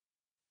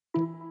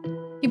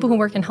People who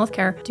work in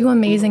healthcare do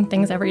amazing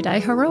things every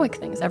day, heroic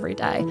things every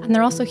day, and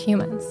they're also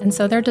humans. And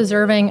so they're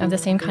deserving of the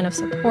same kind of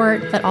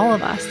support that all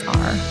of us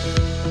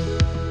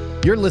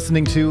are. You're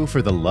listening to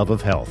For the Love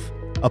of Health,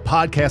 a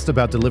podcast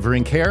about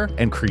delivering care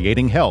and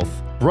creating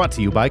health, brought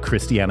to you by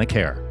Christiana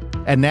Care.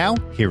 And now,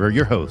 here are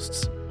your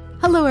hosts.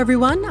 Hello,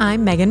 everyone.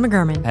 I'm Megan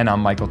McGurman. And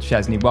I'm Michael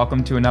Chesney.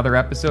 Welcome to another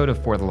episode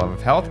of For the Love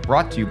of Health,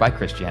 brought to you by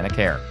Christiana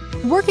Care.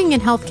 Working in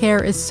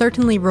healthcare is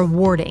certainly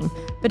rewarding,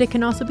 but it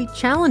can also be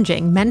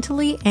challenging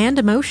mentally and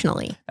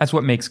emotionally. That's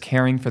what makes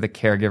caring for the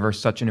caregiver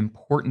such an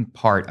important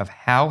part of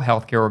how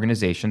healthcare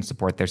organizations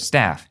support their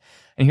staff.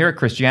 And here at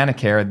Christiana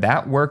Care,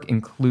 that work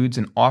includes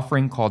an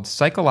offering called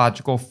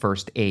Psychological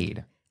First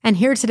Aid. And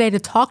here today to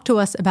talk to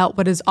us about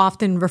what is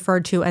often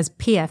referred to as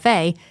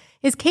PFA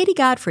is Katie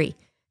Godfrey.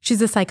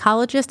 She's a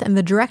psychologist and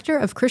the director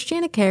of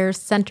Christiana Care's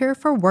Center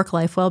for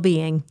Work-Life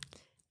Wellbeing.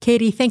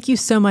 Katie, thank you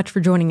so much for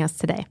joining us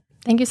today.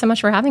 Thank you so much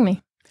for having me.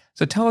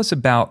 So tell us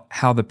about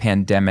how the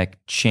pandemic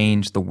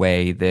changed the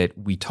way that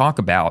we talk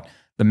about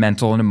the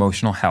mental and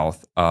emotional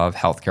health of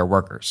healthcare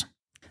workers.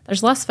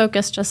 There's less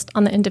focus just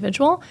on the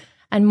individual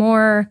and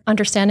more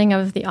understanding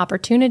of the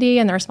opportunity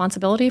and the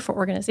responsibility for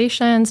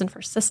organizations and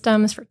for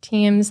systems, for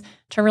teams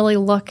to really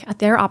look at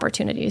their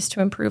opportunities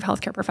to improve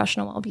healthcare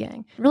professional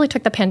well-being. It really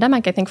took the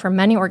pandemic, I think, for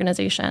many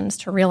organizations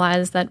to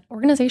realize that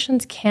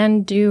organizations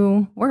can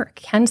do work,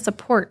 can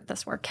support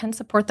this work, can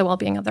support the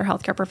well-being of their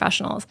healthcare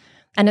professionals.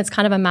 And it's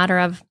kind of a matter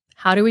of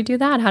how do we do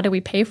that? How do we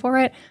pay for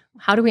it?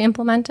 How do we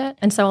implement it?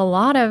 And so a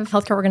lot of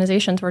healthcare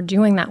organizations were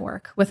doing that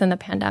work within the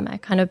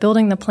pandemic, kind of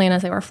building the plane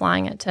as they were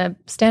flying it, to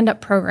stand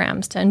up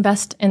programs, to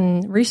invest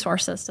in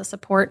resources to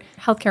support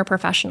healthcare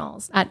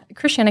professionals. At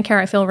Christiana Care,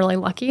 I feel really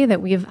lucky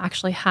that we've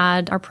actually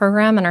had our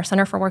program and our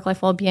Center for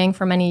Work-Life Wellbeing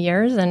for many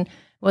years and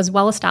was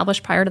well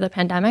established prior to the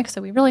pandemic. So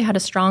we really had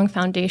a strong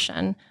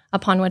foundation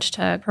upon which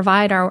to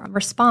provide our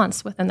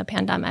response within the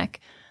pandemic.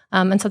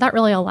 And so that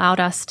really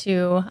allowed us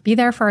to be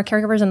there for our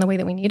caregivers in the way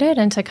that we needed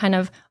and to kind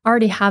of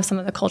already have some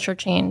of the culture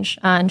change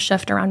and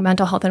shift around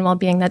mental health and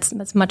well-being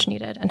that's much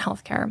needed in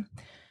healthcare.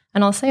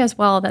 And I'll say as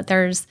well that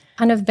there's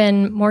kind of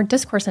been more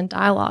discourse and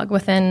dialogue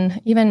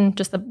within even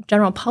just the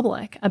general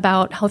public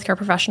about healthcare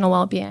professional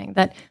well-being,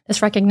 that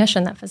this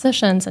recognition that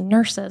physicians and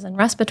nurses and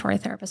respiratory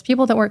therapists,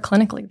 people that work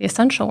clinically, the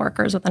essential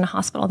workers within a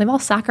hospital, they've all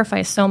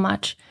sacrificed so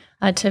much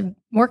to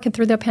work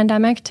through the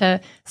pandemic,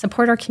 to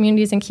support our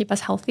communities and keep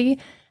us healthy.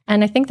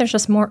 And I think there's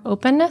just more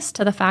openness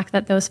to the fact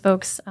that those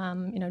folks,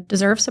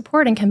 deserve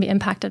support and can be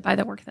impacted by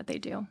the work that they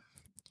do.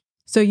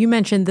 So you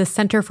mentioned the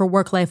Center for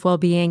Work-Life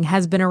Wellbeing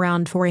has been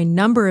around for a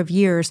number of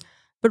years,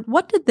 but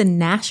what did the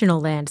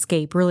national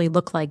landscape really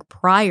look like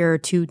prior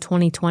to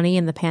 2020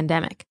 and the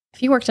pandemic?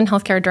 If you worked in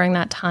healthcare during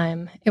that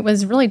time, it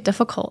was really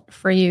difficult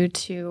for you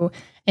to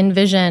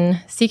envision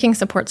seeking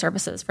support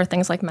services for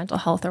things like mental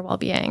health or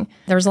well-being.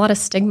 There was a lot of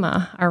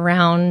stigma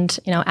around,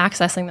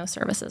 accessing those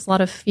services, a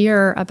lot of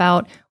fear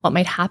about what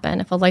might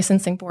happen if a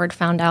licensing board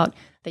found out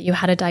that you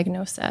had a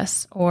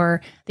diagnosis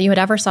or that you had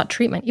ever sought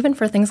treatment, even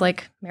for things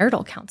like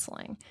marital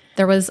counseling.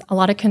 There was a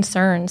lot of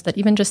concerns that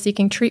even just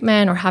seeking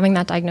treatment or having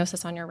that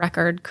diagnosis on your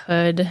record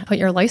could put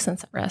your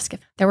license at risk.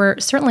 There were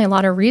certainly a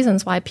lot of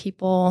reasons why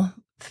people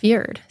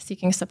feared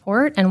seeking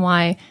support and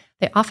why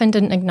they often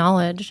didn't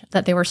acknowledge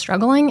that they were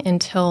struggling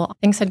until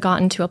things had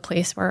gotten to a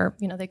place where,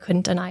 they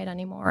couldn't deny it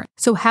anymore.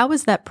 So how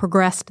has that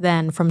progressed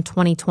then from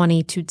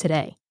 2020 to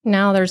today?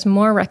 Now there's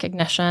more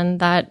recognition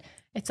that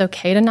it's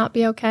okay to not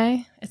be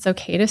okay. It's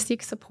okay to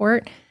seek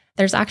support.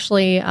 There's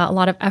actually a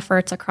lot of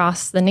efforts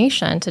across the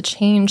nation to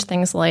change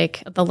things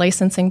like the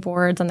licensing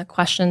boards and the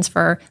questions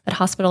that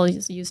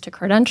hospitals use to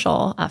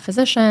credential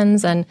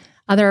physicians and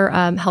other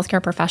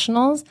healthcare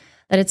professionals,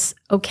 that it's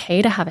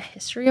okay to have a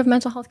history of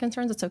mental health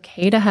concerns. It's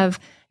okay to have,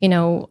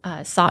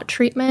 sought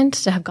treatment,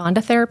 to have gone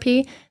to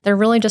therapy. They're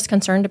really just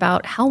concerned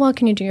about how well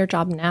can you do your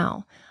job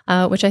now,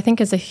 which I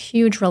think is a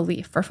huge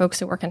relief for folks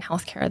who work in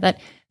healthcare, that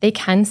they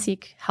can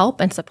seek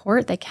help and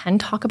support. They can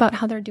talk about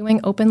how they're doing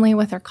openly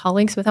with their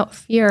colleagues without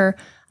fear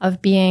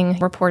of being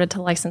reported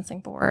to licensing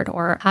board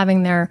or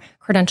having their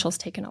credentials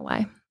taken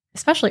away.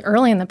 Especially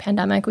early in the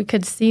pandemic, we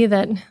could see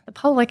that the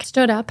public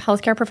stood up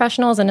healthcare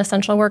professionals and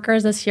essential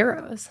workers as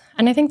heroes.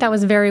 And I think that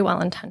was very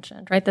well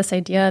intentioned, right? This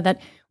idea that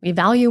we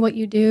value what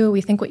you do, we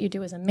think what you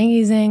do is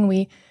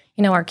amazing,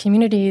 our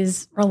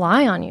communities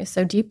rely on you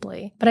so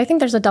deeply. But I think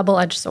there's a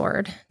double-edged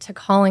sword to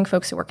calling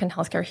folks who work in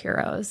healthcare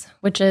heroes,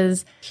 which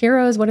is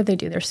heroes, what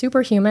do? They're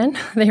superhuman.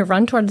 They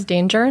run towards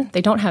danger.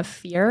 They don't have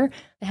fear.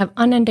 They have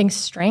unending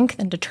strength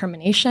and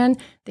determination.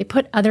 They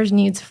put others'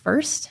 needs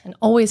first and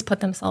always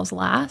put themselves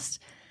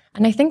last.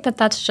 And I think that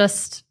that's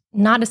just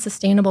not a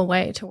sustainable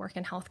way to work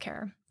in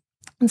healthcare.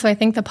 And so I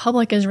think the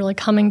public is really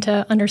coming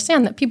to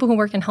understand that people who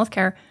work in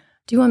healthcare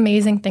do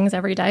amazing things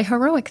every day,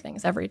 heroic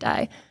things every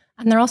day.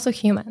 And they're also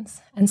humans.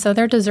 And so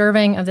they're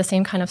deserving of the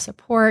same kind of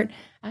support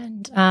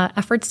and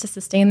efforts to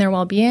sustain their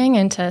well-being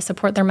and to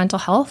support their mental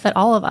health that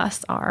all of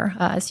us are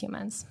as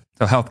humans.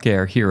 So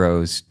healthcare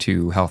heroes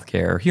to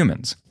healthcare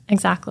humans.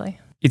 Exactly.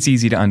 It's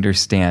easy to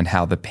understand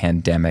how the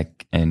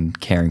pandemic and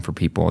caring for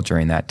people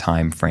during that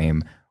time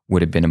frame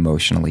would have been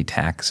emotionally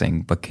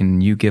taxing. But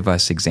can you give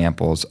us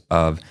examples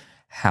of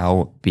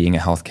how being a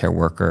healthcare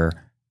worker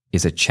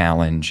is a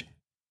challenge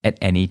at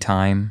any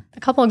time? A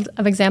couple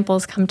of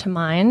examples come to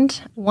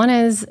mind. One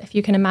is, if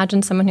you can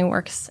imagine someone who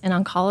works in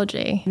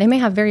oncology, they may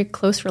have very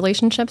close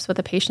relationships with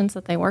the patients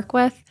that they work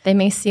with. They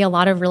may see a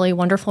lot of really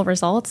wonderful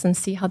results and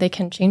see how they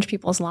can change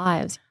people's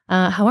lives.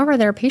 However,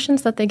 there are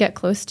patients that they get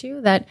close to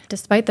that,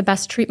 despite the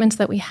best treatments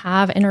that we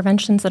have,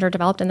 interventions that are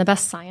developed, and the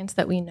best science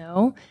that we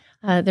know,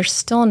 they're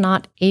still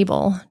not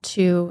able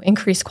to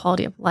increase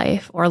quality of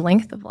life or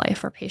length of life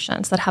for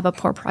patients that have a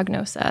poor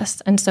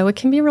prognosis. And so it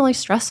can be really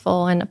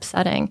stressful and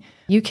upsetting.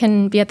 You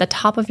can be at the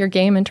top of your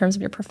game in terms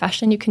of your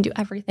profession. You can do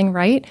everything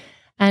right,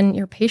 and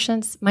your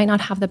patients might not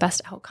have the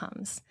best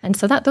outcomes. And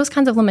so those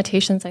kinds of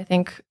limitations, I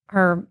think,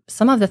 are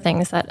some of the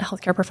things that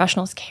healthcare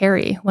professionals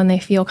carry when they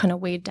feel kind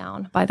of weighed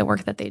down by the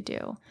work that they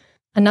do.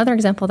 Another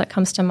example that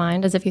comes to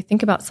mind is if you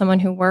think about someone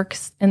who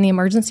works in the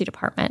emergency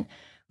department,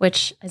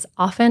 which is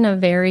often a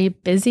very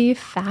busy,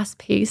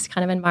 fast-paced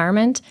kind of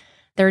environment.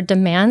 There are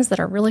demands that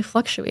are really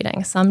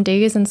fluctuating. Some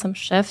days and some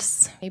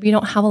shifts, maybe you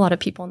don't have a lot of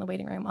people in the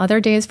waiting room. Other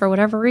days, for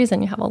whatever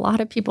reason, you have a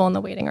lot of people in the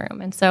waiting room.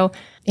 And so,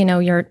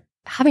 you're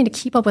having to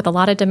keep up with a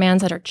lot of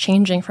demands that are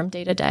changing from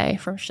day to day,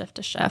 from shift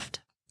to shift.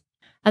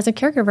 As a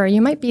caregiver,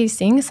 you might be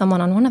seeing someone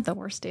on one of the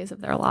worst days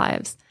of their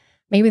lives.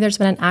 Maybe there's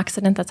been an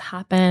accident that's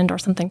happened or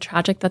something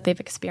tragic that they've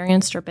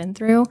experienced or been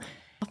through.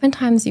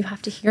 Oftentimes, you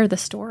have to hear the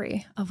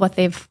story of what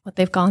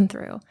they've gone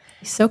through.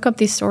 You soak up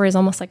these stories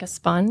almost like a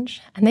sponge,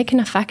 and they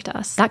can affect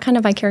us. That kind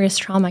of vicarious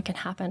trauma can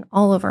happen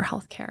all over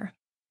healthcare.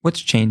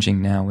 What's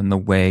changing now in the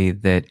way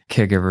that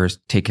caregivers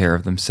take care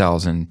of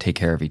themselves and take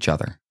care of each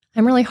other?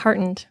 I'm really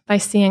heartened by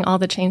seeing all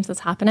the change that's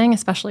happening,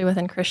 especially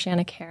within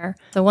Christiana Care.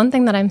 So one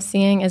thing that I'm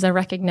seeing is a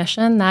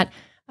recognition that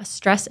a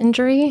stress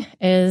injury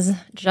is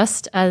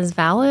just as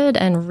valid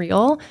and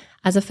real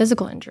as a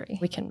physical injury.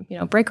 We can,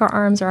 break our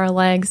arms or our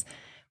legs.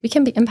 We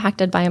can be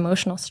impacted by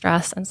emotional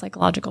stress and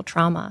psychological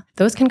trauma.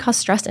 Those can cause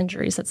stress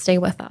injuries that stay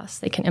with us.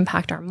 They can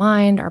impact our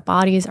mind, our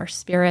bodies, our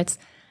spirits.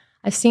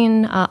 I've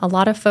seen a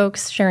lot of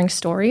folks sharing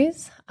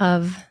stories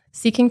of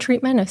seeking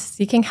treatment, of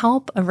seeking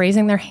help, of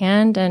raising their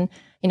hand and,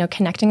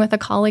 connecting with a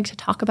colleague to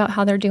talk about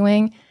how they're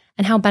doing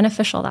and how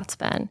beneficial that's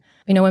been.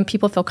 When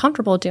people feel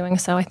comfortable doing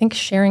so, I think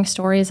sharing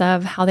stories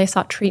of how they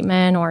sought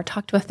treatment or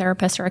talked to a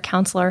therapist or a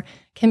counselor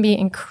can be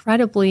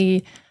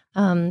incredibly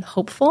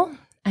hopeful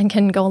and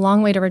can go a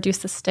long way to reduce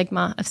the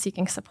stigma of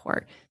seeking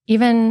support.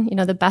 Even,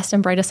 the best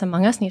and brightest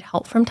among us need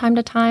help from time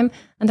to time,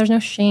 and there's no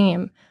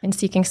shame in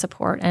seeking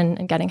support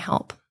and getting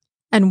help.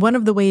 And one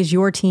of the ways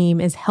your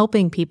team is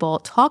helping people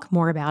talk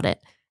more about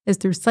it is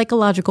through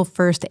psychological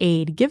first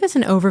aid. Give us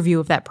an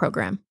overview of that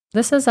program.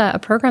 This is a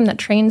program that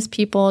trains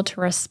people to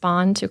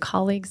respond to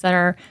colleagues that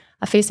are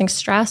facing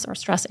stress or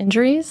stress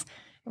injuries.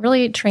 It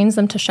really trains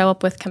them to show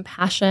up with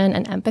compassion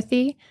and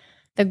empathy.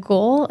 The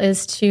goal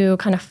is to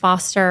kind of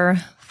foster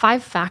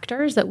 5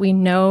 factors that we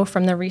know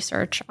from the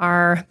research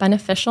are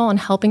beneficial in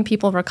helping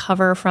people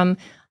recover from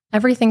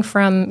everything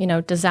from,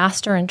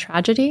 disaster and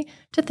tragedy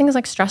to things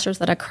like stressors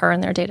that occur in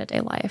their day-to-day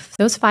life.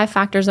 Those 5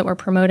 factors that we're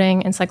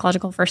promoting in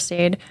psychological first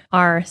aid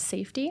are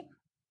safety,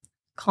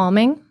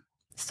 calming,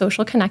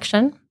 social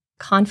connection,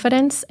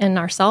 confidence in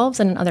ourselves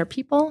and in other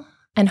people,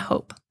 and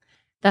hope.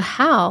 The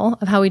how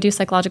of how we do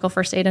psychological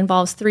first aid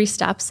involves 3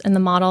 steps in the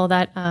model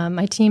that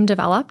my team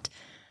developed.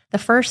 The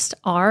first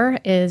R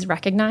is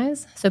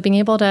recognize. So being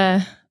able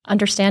to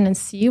understand and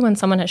see when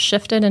someone has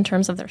shifted in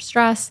terms of their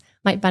stress,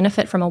 might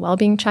benefit from a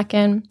well-being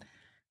check-in.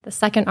 The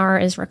second R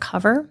is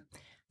recover.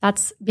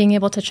 That's being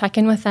able to check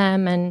in with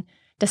them and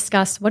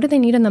discuss what do they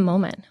need in the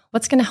moment?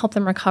 What's going to help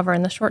them recover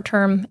in the short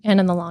term and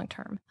in the long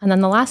term? And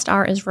then the last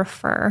R is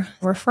refer,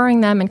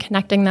 referring them and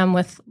connecting them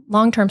with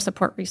long-term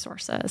support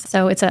resources.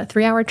 So it's a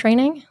 3-hour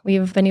training.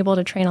 We've been able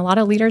to train a lot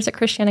of leaders at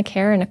Christiana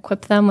Care and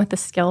equip them with the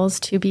skills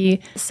to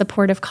be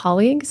supportive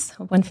colleagues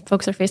when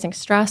folks are facing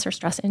stress or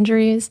stress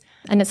injuries.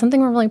 And it's something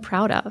we're really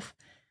proud of.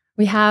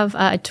 We have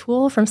a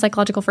tool from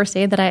Psychological First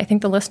Aid that I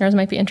think the listeners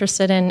might be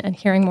interested in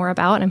hearing more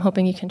about, and I'm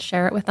hoping you can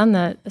share it with them,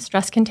 the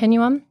stress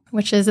continuum,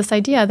 which is this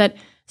idea that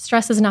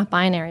stress is not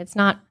binary. It's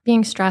not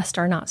being stressed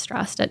or not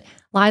stressed. It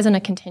lies in a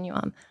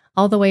continuum,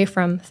 all the way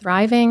from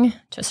thriving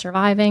to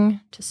surviving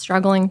to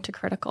struggling to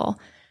critical.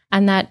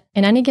 And that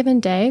in any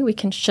given day, we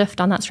can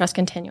shift on that stress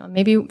continuum.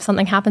 Maybe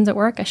something happens at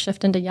work, I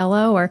shift into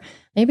yellow, or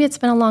maybe it's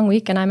been a long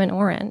week and I'm in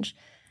orange.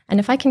 And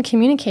if I can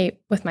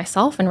communicate with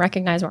myself and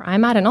recognize where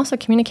I'm at and also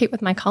communicate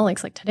with my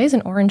colleagues, like today's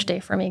an orange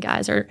day for me,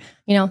 guys, or,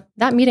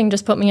 that meeting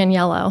just put me in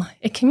yellow,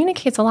 it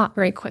communicates a lot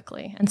very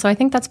quickly. And so I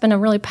think that's been a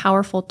really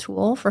powerful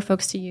tool for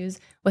folks to use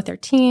with their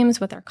teams,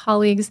 with their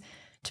colleagues,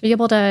 to be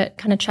able to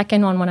kind of check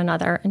in on one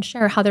another and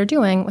share how they're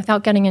doing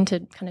without getting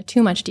into kind of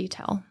too much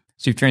detail.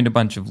 So you've trained a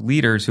bunch of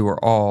leaders who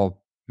are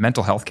all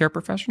mental health care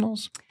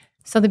professionals?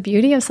 So the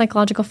beauty of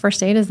psychological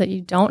first aid is that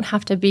you don't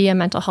have to be a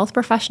mental health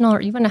professional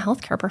or even a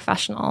healthcare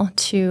professional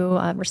to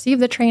receive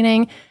the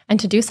training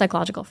and to do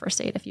psychological first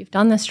aid. If you've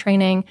done this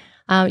training,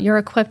 you're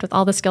equipped with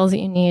all the skills that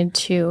you need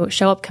to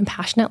show up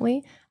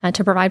compassionately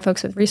to provide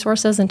folks with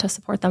resources and to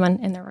support them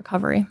in their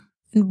recovery.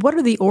 And what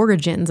are the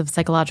origins of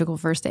psychological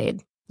first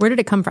aid? Where did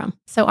it come from?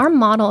 So our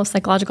model of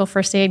psychological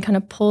first aid kind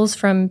of pulls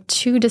from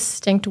two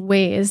distinct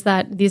ways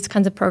that these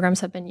kinds of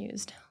programs have been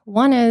used.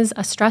 One is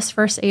a stress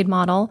first aid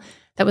model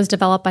that was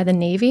developed by the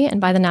Navy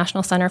and by the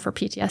National Center for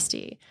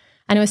PTSD.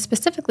 And it was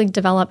specifically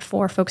developed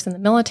for folks in the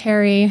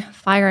military,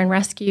 fire and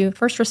rescue,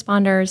 first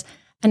responders,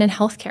 and in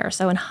healthcare.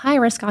 So in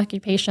high-risk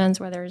occupations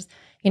where there's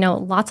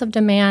lots of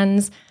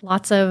demands,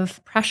 lots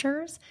of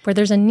pressures, where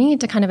there's a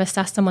need to kind of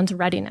assess someone's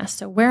readiness.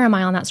 So where am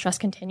I on that stress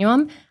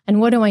continuum? And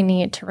what do I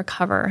need to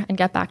recover and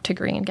get back to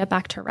green, get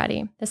back to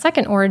ready? The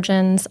second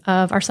origins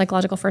of our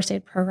psychological first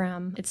aid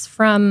program, it's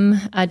from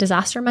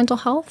disaster mental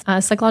health.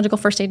 Psychological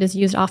first aid is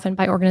used often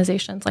by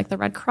organizations like the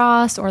Red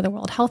Cross or the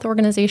World Health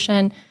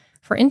Organization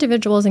for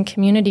individuals and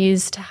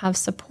communities to have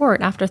support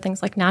after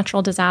things like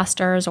natural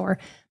disasters or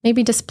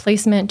maybe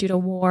displacement due to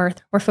war,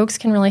 where folks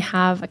can really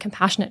have a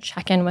compassionate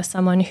check-in with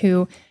someone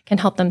who can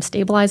help them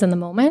stabilize in the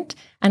moment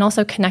and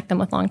also connect them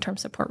with long-term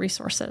support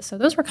resources. So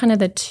those were kind of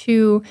the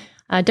two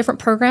different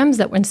programs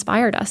that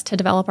inspired us to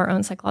develop our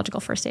own psychological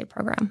first aid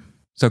program.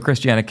 So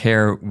Christiana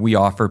Care, we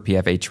offer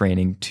PFA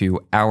training to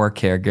our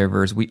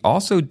caregivers. We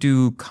also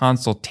do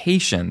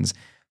consultations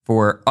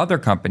for other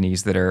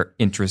companies that are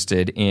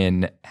interested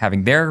in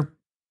having their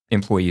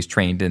employees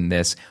trained in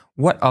this.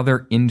 What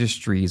other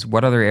industries,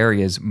 what other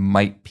areas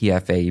might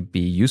PFA be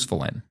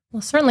useful in?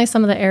 Well, certainly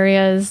some of the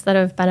areas that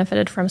have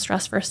benefited from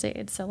stress first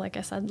aid. So like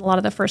I said, a lot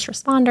of the first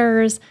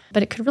responders,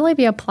 but it could really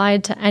be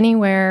applied to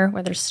anywhere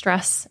where there's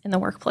stress in the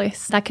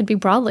workplace. That could be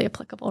broadly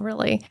applicable,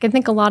 really. I can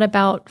think a lot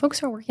about folks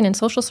who are working in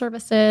social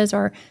services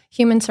or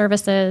human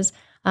services,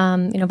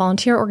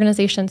 volunteer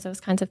organizations,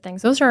 those kinds of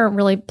things. Those are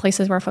really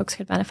places where folks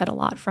could benefit a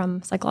lot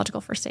from psychological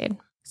first aid.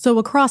 So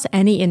across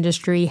any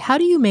industry, how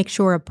do you make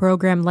sure a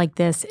program like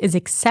this is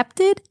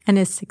accepted and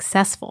is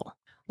successful?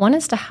 One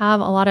is to have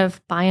a lot of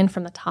buy-in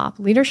from the top.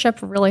 Leadership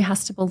really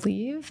has to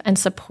believe and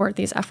support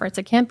these efforts.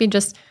 It can't be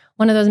just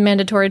one of those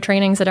mandatory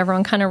trainings that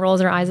everyone kind of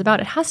rolls their eyes about.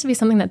 It has to be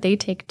something that they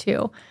take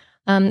too.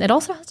 It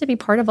also has to be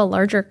part of a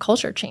larger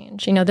culture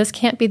change. This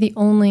can't be the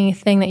only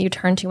thing that you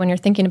turn to when you're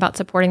thinking about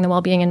supporting the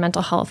well-being and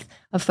mental health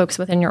of folks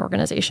within your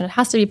organization. It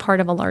has to be part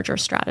of a larger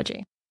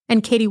strategy.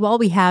 And Katie, while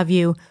we have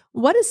you,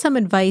 what is some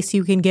advice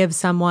you can give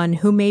someone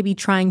who may be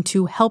trying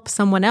to help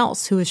someone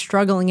else who is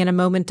struggling in a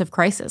moment of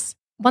crisis?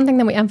 One thing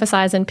that we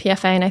emphasize in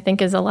PFA, and I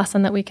think is a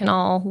lesson that we can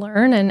all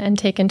learn and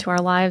take into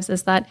our lives,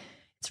 is that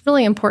it's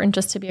really important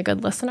just to be a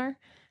good listener,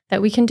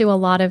 that we can do a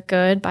lot of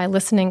good by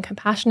listening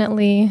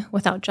compassionately,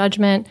 without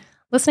judgment,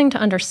 listening to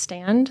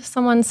understand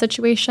someone's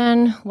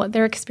situation, what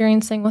they're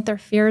experiencing, what their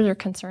fears or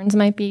concerns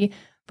might be,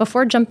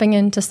 before jumping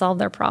in to solve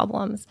their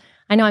problems.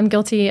 I know I'm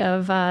guilty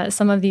of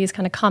some of these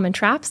kind of common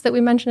traps that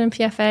we mentioned in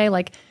PFA,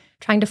 like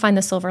trying to find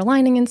the silver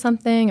lining in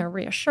something or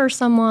reassure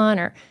someone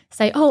or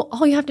say, oh,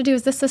 all you have to do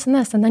is this, and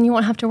this, and then you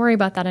won't have to worry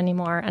about that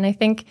anymore. And I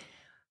think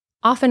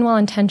often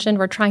well-intentioned,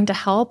 we're trying to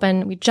help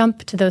and we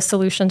jump to those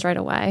solutions right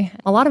away.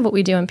 A lot of what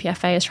we do in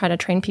PFA is try to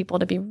train people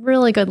to be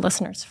really good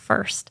listeners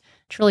first,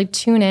 to really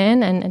tune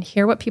in and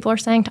hear what people are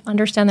saying, to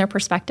understand their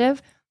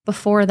perspective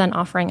before then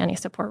offering any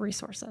support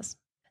resources.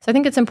 So I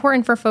think it's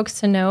important for folks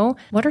to know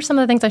what are some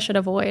of the things I should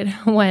avoid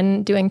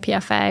when doing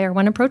PFA or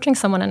when approaching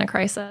someone in a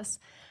crisis.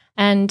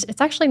 And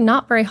it's actually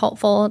not very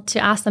helpful to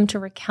ask them to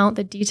recount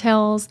the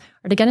details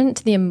or to get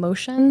into the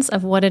emotions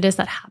of what it is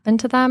that happened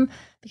to them,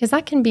 because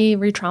that can be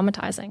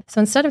re-traumatizing. So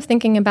instead of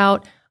thinking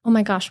about, oh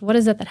my gosh, what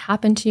is it that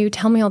happened to you?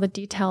 Tell me all the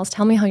details.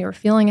 Tell me how you were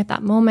feeling at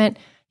that moment.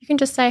 You can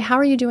just say, how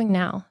are you doing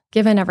now,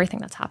 given everything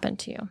that's happened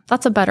to you?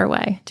 That's a better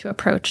way to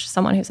approach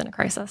someone who's in a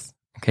crisis.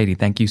 Katie,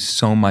 thank you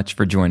so much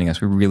for joining us.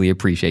 We really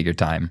appreciate your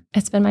time.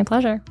 It's been my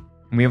pleasure.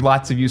 We have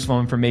lots of useful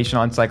information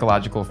on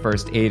psychological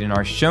first aid in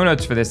our show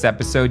notes for this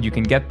episode. You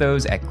can get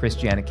those at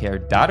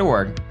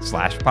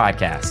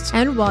christianacare.org/podcasts.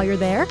 And while you're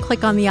there,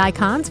 click on the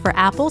icons for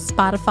Apple,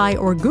 Spotify,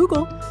 or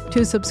Google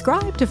to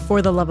subscribe to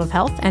For the Love of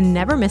Health and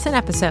never miss an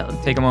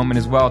episode. Take a moment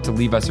as well to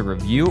leave us a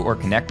review or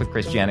connect with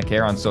Christiana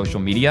Care on social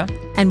media.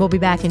 And we'll be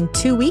back in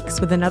 2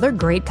 weeks with another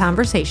great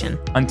conversation.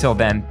 Until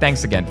then,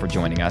 thanks again for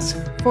joining us.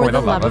 For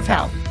the Love of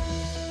Health.